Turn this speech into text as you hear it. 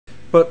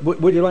But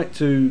would you like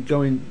to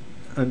go in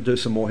and do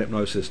some more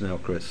hypnosis now,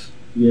 Chris?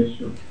 Yes,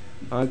 sure.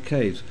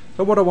 Okay.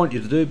 So what I want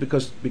you to do,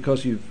 because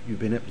you've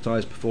been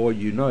hypnotized before,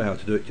 you know how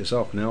to do it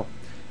yourself now,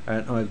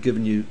 and I've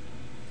given you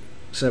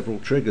several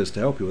triggers to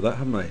help you with that,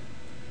 haven't I?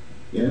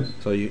 Yes.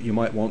 So you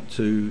might want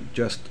to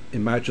just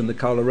imagine the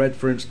color red,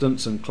 for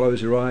instance, and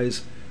close your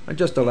eyes and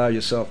just allow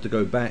yourself to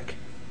go back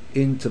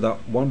into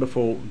that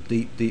wonderful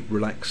deep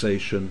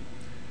relaxation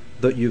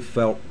that you've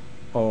felt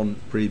on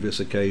previous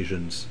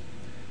occasions.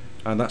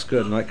 And that's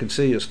good, and I can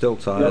see you're still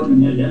tired.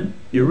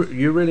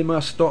 You really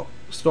must stop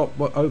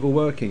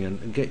overworking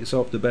and get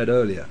yourself to bed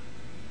earlier.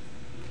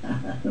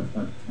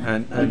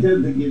 And I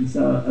don't think it's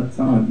a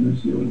time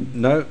issue.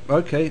 No,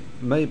 okay,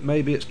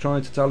 maybe it's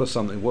trying to tell us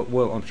something.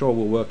 Well, I'm sure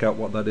we'll work out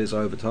what that is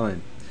over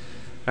time.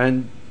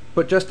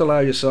 But just allow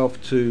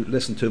yourself to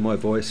listen to my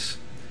voice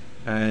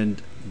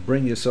and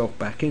bring yourself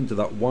back into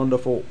that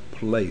wonderful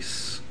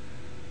place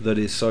that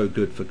is so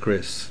good for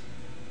Chris.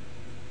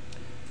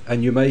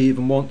 And you may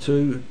even want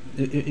to,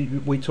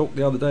 we talked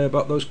the other day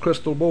about those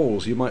crystal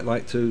balls. You might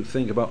like to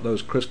think about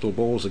those crystal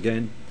balls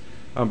again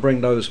and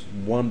bring those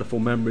wonderful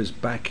memories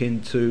back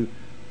into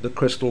the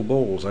crystal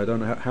balls. I don't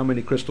know how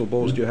many crystal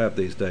balls do you have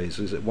these days?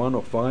 Is it 1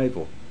 or 5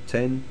 or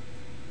 10?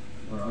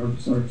 I'm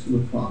sorry,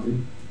 with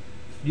 5.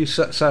 You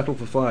settle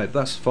for 5,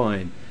 that's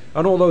fine.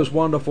 And all those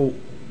wonderful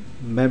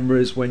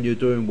memories when you're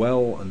doing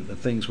well and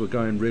things were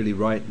going really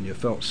right and you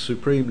felt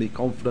supremely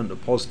confident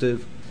and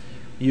positive,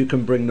 you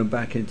can bring them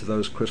back into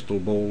those crystal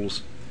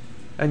balls.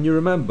 And you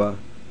remember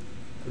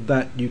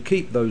that you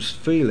keep those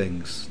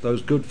feelings,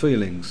 those good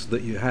feelings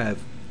that you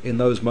have in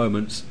those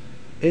moments,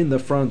 in the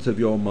front of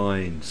your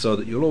mind, so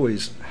that you'll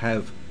always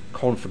have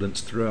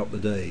confidence throughout the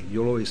day.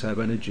 You'll always have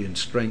energy and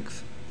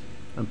strength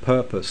and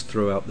purpose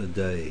throughout the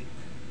day.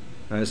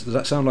 Now, does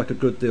that sound like a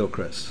good deal,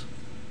 Chris?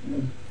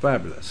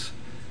 Fabulous.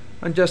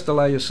 And just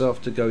allow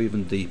yourself to go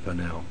even deeper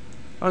now.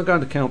 I'm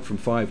going to count from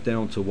 5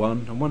 down to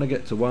 1, and when I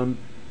get to 1,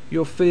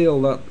 you'll feel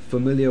that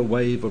familiar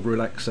wave of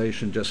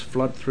relaxation just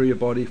flood through your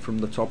body from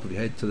the top of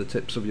your head to the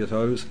tips of your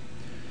toes,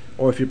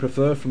 or if you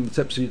prefer, from the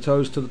tips of your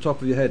toes to the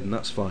top of your head, and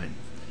that's fine.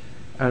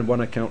 And when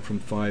I count from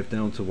 5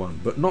 down to 1,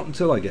 but not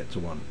until I get to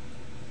 1.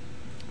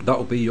 That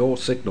will be your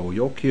signal,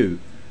 your cue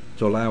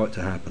to allow it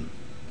to happen.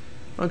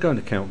 I'm going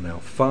to count now.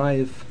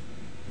 5,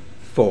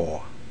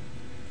 4,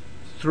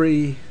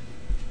 3,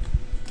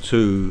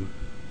 2,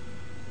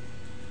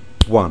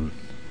 1.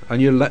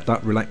 And you let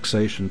that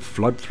relaxation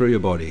flood through your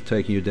body,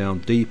 taking you down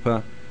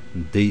deeper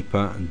and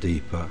deeper and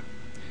deeper.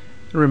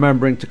 And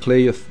remembering to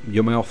clear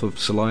your mouth of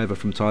saliva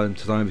from time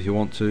to time if you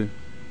want to.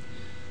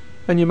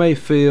 And you may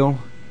feel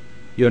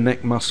your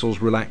neck muscles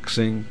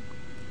relaxing,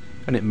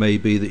 and it may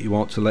be that you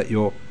want to let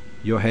your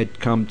head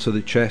come to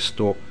the chest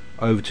or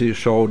over to your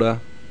shoulder,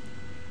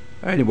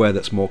 anywhere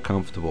that's more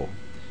comfortable.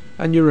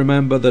 And you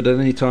remember that at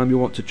any time you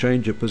want to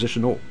change your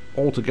position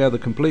altogether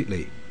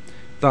completely,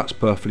 that's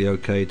perfectly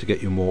okay to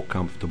get you more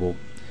comfortable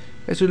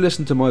as you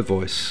listen to my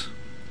voice.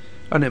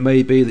 And it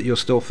may be that you're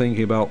still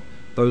thinking about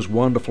those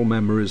wonderful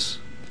memories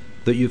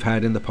that you've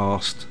had in the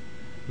past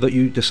that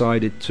you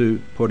decided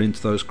to put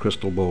into those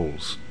crystal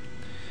balls.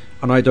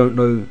 And I don't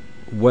know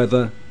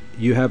whether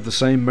you have the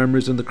same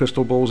memories in the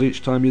crystal balls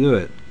each time you do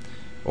it,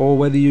 or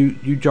whether you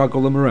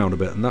juggle them around a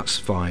bit, and that's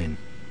fine.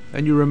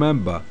 And you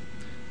remember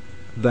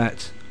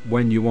that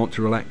when you want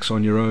to relax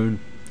on your own,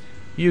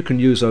 you can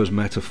use those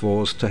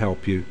metaphors to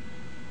help you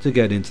to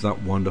get into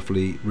that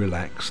wonderfully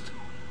relaxed,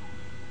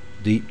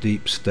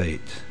 deep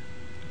state.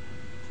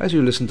 As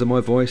you listen to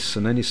my voice,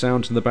 and any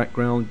sounds in the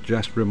background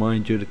just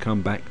remind you to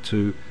come back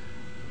to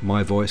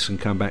my voice and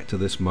come back to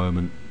this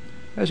moment,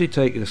 as you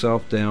take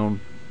yourself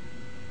down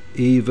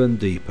even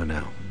deeper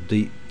now.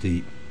 Deep,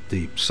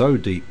 so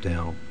deep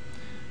down,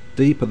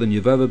 deeper than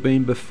you've ever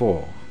been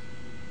before.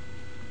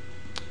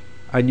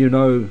 And you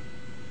know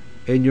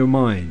in your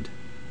mind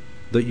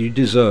that you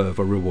deserve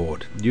a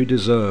reward. You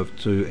deserve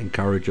to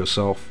encourage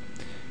yourself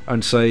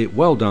and say,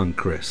 well done,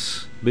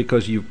 Chris,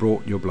 because you've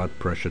brought your blood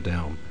pressure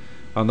down.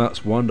 And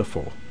that's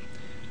wonderful.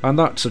 And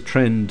that's a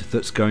trend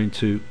that's going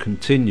to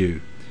continue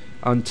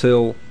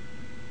until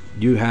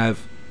you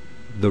have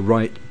the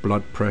right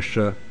blood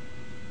pressure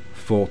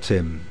for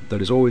Tim.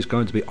 That is always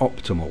going to be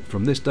optimal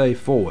from this day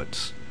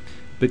forwards.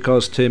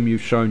 Because, Tim,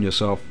 you've shown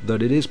yourself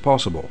that it is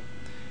possible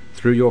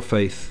through your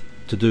faith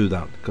to do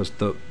that. Because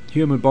the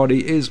human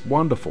body is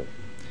wonderful.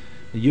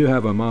 You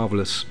have a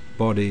marvelous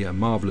body, a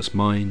marvelous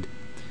mind.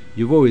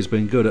 You've always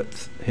been good at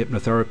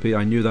hypnotherapy.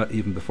 I knew that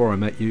even before I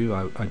met you.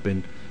 I'd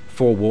been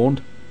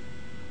forewarned.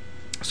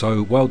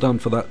 So well done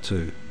for that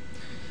too.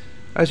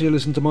 As you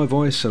listen to my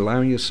voice,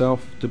 allowing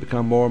yourself to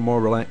become more and more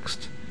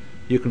relaxed,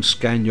 you can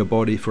scan your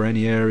body for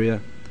any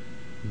area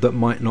that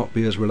might not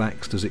be as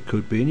relaxed as it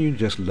could be, and you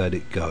just let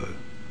it go.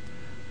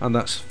 And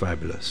that's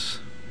fabulous.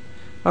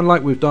 And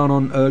like we've done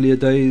on earlier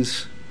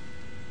days,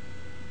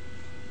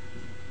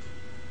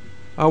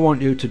 I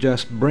want you to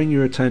just bring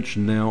your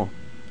attention now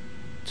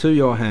to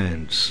your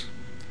hands.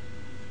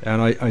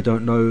 And I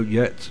don't know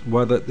yet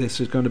whether this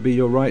is going to be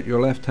your right,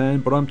 your left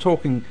hand, but I'm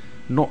talking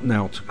not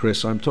now to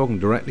Chris, I'm talking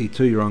directly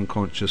to your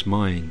unconscious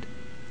mind.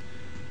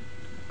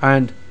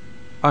 And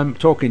I'm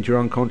talking to your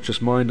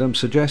unconscious mind. I'm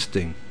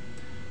suggesting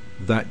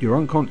that your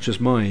unconscious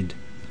mind,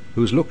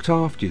 who's looked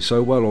after you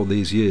so well all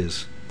these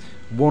years,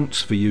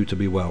 wants for you to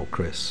be well,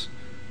 Chris.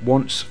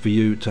 Wants for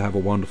you to have a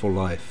wonderful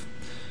life.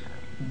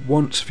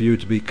 Wants for you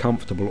to be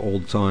comfortable all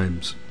the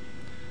times.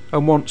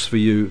 And wants for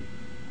you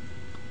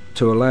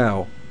to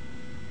allow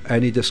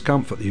any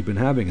discomfort that you've been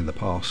having in the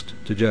past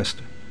to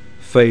just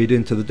fade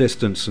into the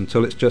distance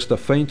until it's just a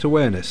faint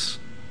awareness,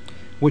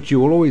 which you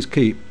will always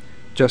keep,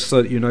 just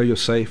so that you know you're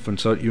safe, and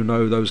so that you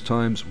know those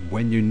times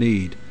when you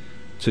need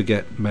to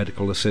get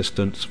medical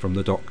assistance from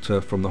the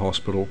doctor, from the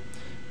hospital,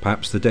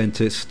 perhaps the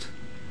dentist,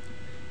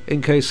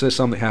 in case there's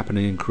something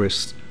happening in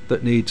Chris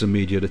that needs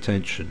immediate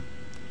attention.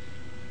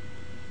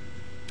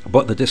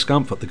 But the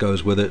discomfort that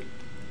goes with it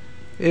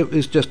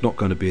is just not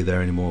going to be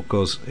there anymore,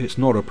 because it's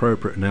not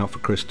appropriate now for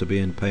Chris to be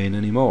in pain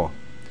anymore.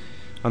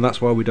 And that's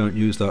why we don't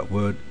use that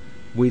word.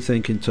 We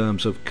think in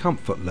terms of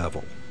comfort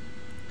level.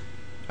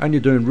 And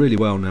you're doing really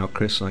well now,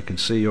 Chris. I can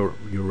see you're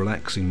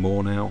relaxing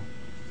more now.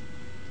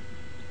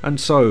 And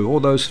so all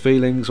those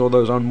feelings, all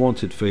those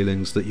unwanted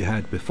feelings that you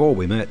had before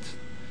we met,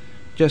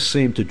 just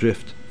seem to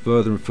drift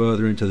further and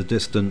further into the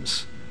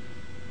distance,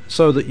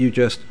 so that you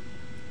just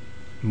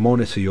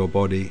monitor your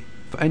body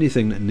for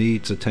anything that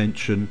needs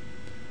attention.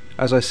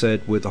 As I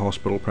said, with the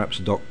hospital, perhaps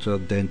a doctor,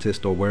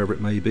 dentist, or wherever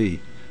it may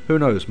be. Who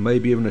knows,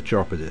 maybe even a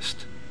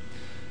chiropodist.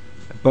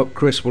 But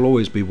Chris will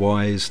always be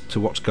wise to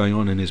what's going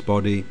on in his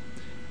body,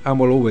 and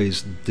will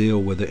always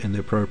deal with it in the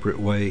appropriate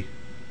way,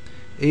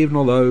 even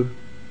although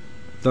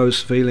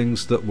those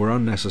feelings that were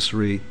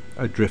unnecessary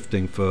are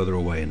drifting further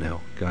away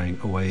now, going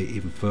away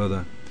even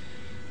further.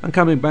 And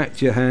coming back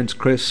to your hands,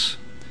 Chris,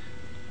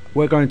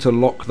 we're going to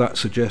lock that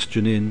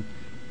suggestion in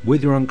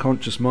with your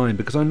unconscious mind,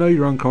 because I know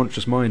your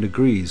unconscious mind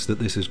agrees that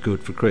this is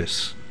good for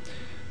Chris.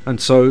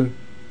 And so,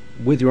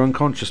 with your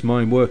unconscious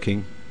mind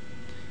working,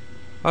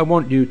 I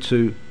want you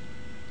to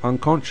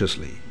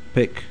unconsciously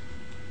pick,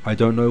 I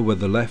don't know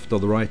whether the left or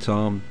the right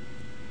arm,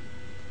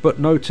 but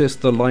notice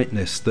the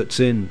lightness that's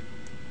in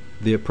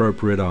the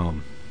appropriate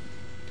arm.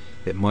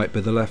 It might be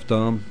the left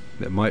arm,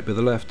 it might be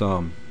the left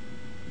arm.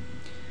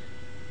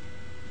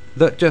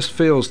 That just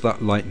feels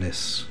that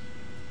lightness,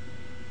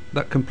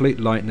 that complete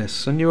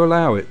lightness, and you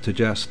allow it to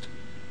just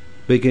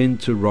begin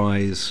to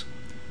rise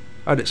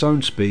at its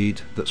own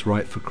speed that's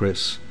right for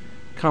Chris,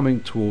 coming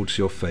towards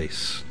your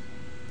face.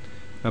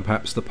 And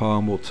perhaps the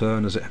palm will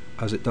turn as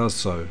it does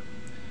so,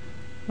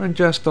 and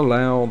just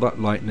allow that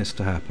lightness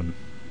to happen.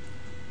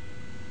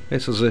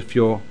 It's as if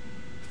you're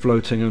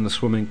floating in a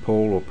swimming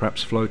pool, or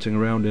perhaps floating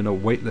around in a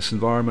weightless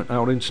environment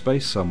out in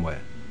space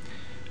somewhere,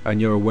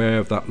 and you're aware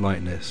of that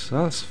lightness.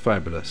 That's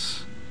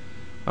fabulous.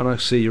 And I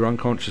see your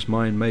unconscious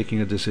mind making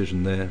a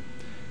decision there.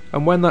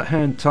 And when that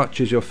hand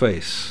touches your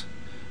face,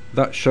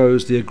 that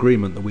shows the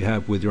agreement that we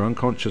have with your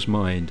unconscious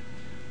mind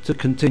to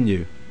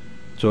continue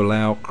to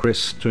allow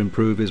Chris to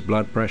improve his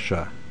blood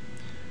pressure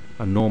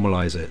and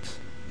normalize it,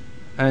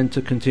 and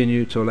to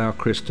continue to allow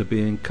Chris to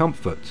be in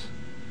comfort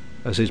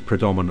as his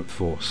predominant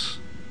force.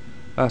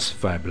 That's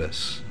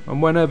fabulous.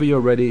 And whenever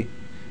you're ready,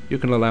 you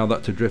can allow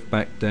that to drift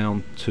back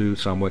down to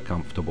somewhere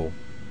comfortable.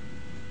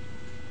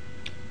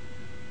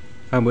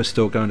 And we're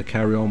still going to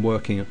carry on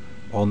working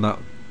on that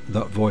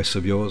voice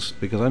of yours,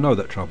 because I know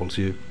that troubles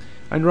you.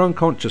 And your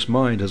unconscious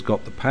mind has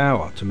got the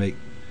power to make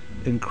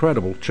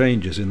incredible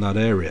changes in that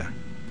area.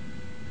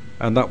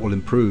 And that will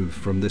improve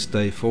from this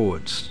day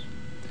forwards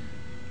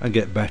and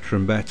get better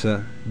and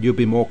better. You'll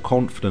be more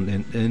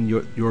confident in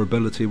your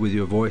ability with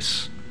your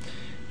voice.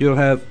 You'll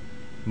have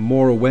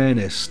more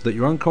awareness that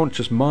your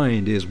unconscious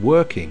mind is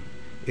working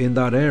in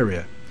that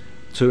area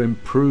to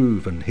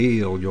improve and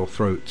heal your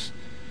throat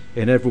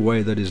in every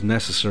way that is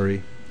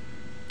necessary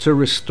to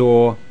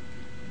restore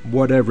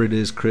whatever it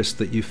is, Chris,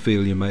 that you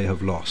feel you may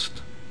have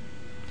lost.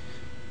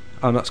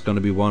 And that's going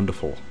to be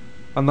wonderful,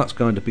 and that's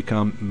going to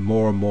become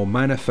more and more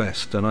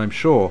manifest. And I'm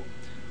sure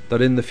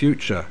that in the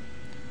future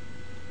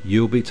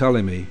you'll be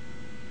telling me,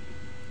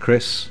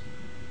 Chris,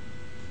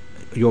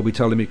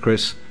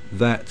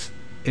 that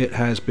it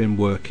has been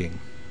working.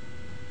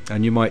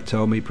 And you might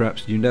tell me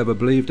perhaps you never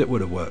believed it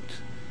would have worked,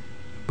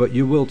 but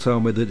you will tell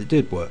me that it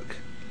did work.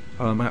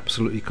 I'm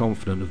absolutely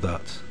confident of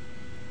that.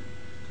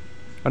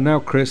 And now,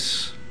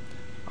 Chris,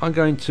 I'm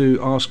going to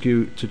ask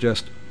you to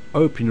just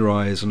open your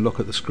eyes and look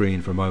at the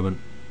screen for a moment.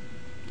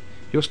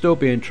 You'll still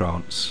be in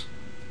trance.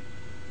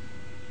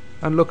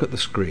 And look at the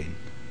screen.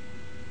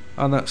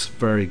 And that's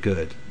very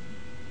good.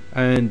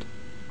 And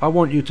I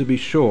want you to be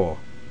sure,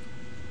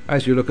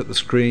 as you look at the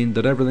screen,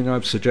 that everything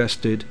I've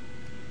suggested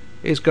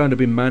is going to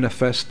be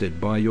manifested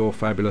by your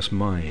fabulous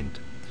mind.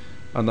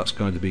 And that's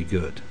going to be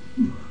good.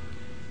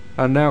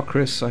 And now,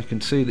 Chris, I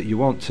can see that you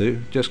want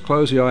to just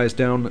close your eyes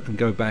down and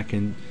go back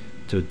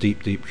into a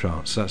deep, deep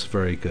trance. That's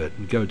very good.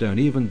 And go down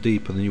even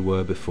deeper than you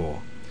were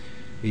before.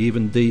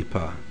 Even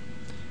deeper.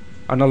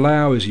 And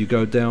allow, as you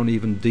go down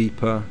even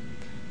deeper,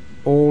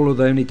 all of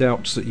any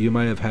doubts that you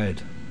may have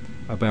had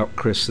about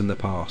Chris in the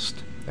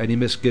past, any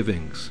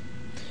misgivings,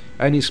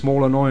 any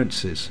small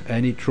annoyances,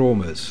 any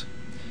traumas.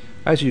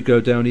 As you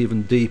go down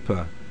even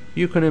deeper,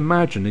 you can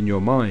imagine in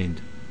your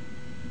mind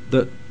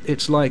that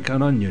it's like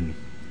an onion.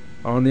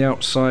 On the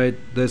outside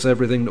there's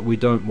everything that we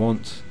don't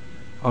want,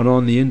 and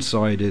on the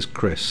inside is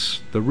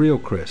Chris, the real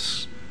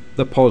Chris,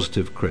 the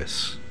positive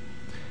Chris.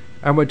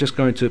 And we're just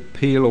going to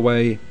peel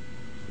away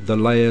the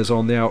layers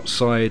on the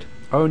outside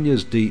only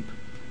as deep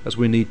as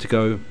we need to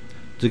go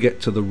to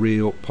get to the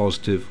real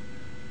positive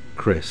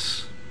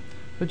Chris.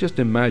 So just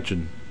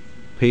imagine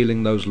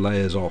peeling those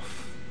layers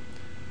off.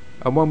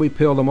 And when we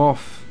peel them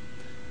off,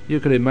 you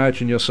can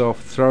imagine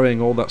yourself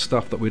throwing all that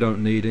stuff that we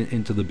don't need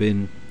into the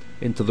bin,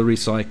 into the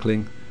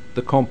recycling,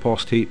 the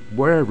compost heap,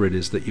 wherever it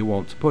is that you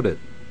want to put it.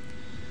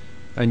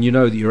 And you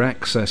know that you're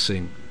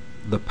accessing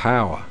the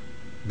power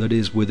that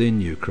is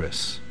within you,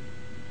 Chris.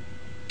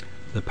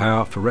 The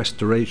power for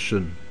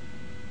restoration,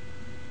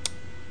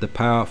 the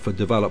power for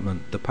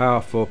development, the power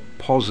for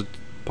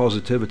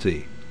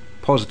positivity,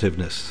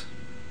 positiveness,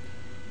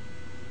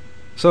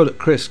 so that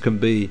Chris can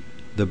be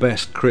the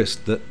best Chris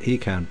that he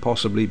can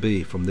possibly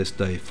be from this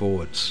day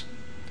forwards.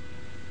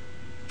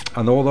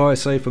 And although I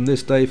say from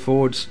this day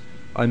forwards,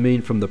 I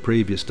mean from the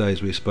previous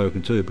days we've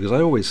spoken to, because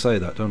I always say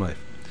that, don't I?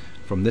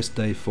 From this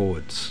day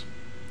forwards.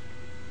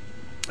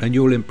 And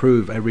you'll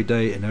improve every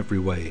day in every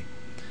way.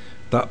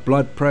 That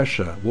blood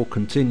pressure will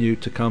continue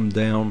to come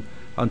down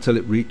until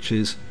it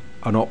reaches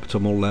an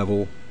optimal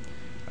level,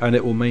 and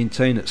it will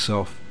maintain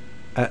itself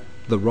at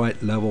the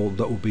right level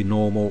that will be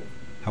normal,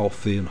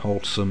 healthy and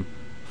wholesome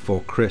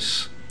for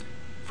Chris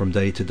from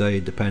day to day,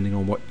 depending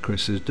on what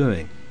Chris is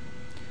doing.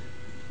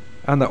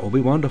 And that will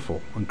be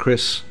wonderful, and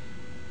Chris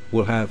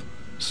will have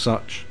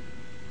such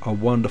a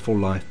wonderful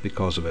life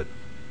because of it.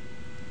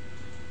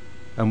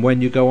 And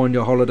when you go on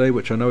your holiday,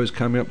 which I know is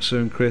coming up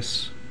soon,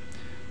 Chris,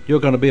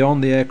 you're going to be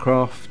on the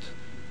aircraft.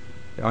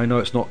 I know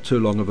it's not too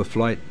long of a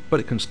flight, but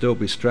it can still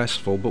be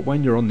stressful. But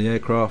when you're on the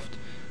aircraft,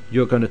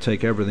 you're going to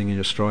take everything in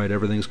your stride.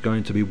 Everything's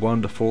going to be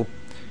wonderful.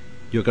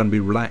 You're going to be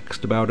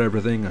relaxed about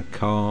everything and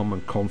calm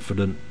and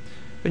confident.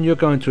 And you're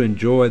going to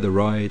enjoy the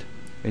ride,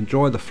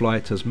 enjoy the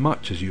flight as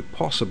much as you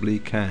possibly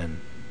can.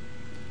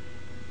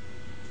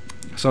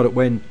 So that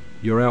when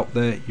you're out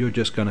there, you're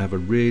just going to have a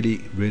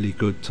really, really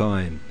good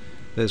time.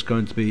 There's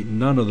going to be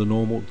none of the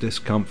normal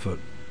discomfort.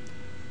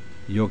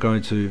 You're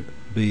going to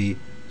be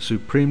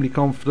supremely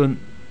confident,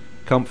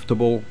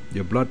 comfortable.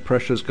 Your blood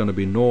pressure is going to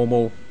be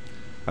normal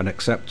and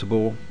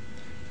acceptable.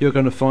 You're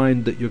going to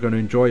find that you're going to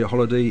enjoy your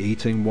holiday,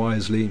 eating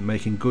wisely,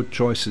 making good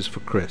choices for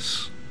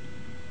Chris.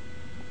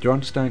 Do you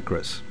understand,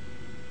 Chris?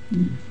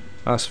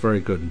 That's very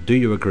good. Do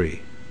you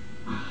agree?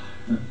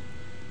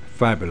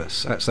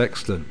 Fabulous. That's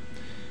excellent.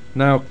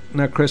 Now,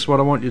 Chris, what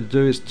I want you to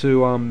do is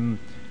to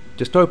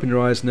just open your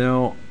eyes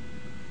now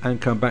and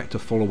come back to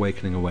full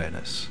awakening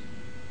awareness.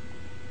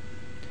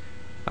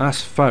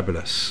 That's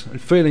fabulous.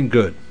 And feeling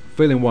good,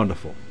 feeling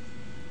wonderful.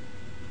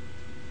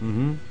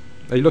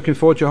 Are you looking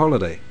forward to your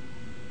holiday?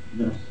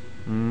 Yes.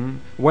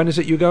 When is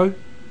it you go?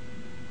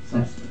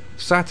 Saturday.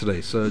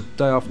 Saturday, so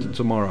day after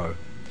tomorrow.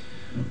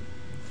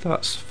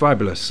 That's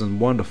fabulous and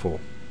wonderful.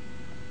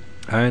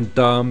 And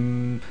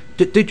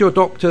did your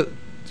doctor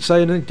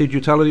say anything? Did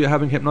you tell her you're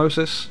having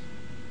hypnosis?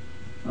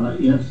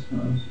 Yes.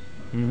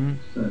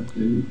 Said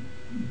the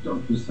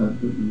doctor said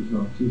that the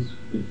result is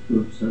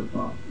good so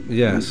far.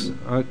 Yes.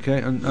 Okay.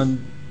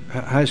 And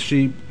has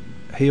he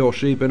or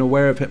she been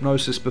aware of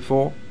hypnosis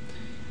before?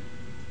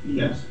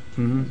 Yes.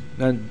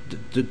 And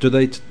do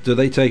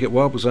they take it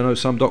well? Because I know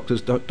some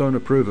doctors don't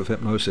approve of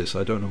hypnosis.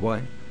 I don't know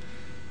why.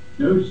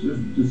 No, she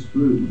doesn't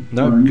disapprove.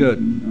 No, good.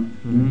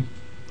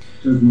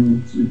 She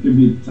doesn't give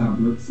me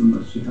tablets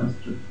unless she has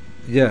to.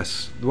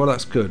 Yes. Well,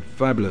 that's good.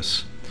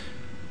 Fabulous.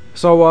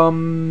 So,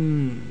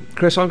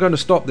 Chris, I'm going to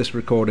stop this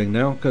recording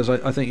now because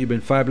I think you've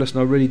been fabulous, and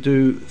I really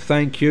do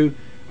thank you.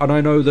 And I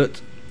know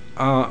that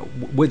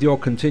with your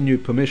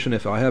continued permission,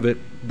 if I have it,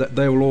 that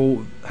they will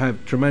all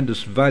have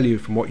tremendous value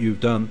from what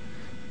you've done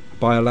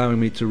by allowing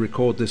me to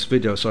record this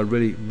video. So I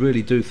really,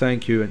 really do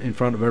thank you in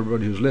front of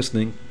everybody who's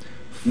listening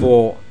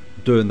for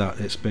doing that.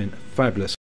 It's been fabulous.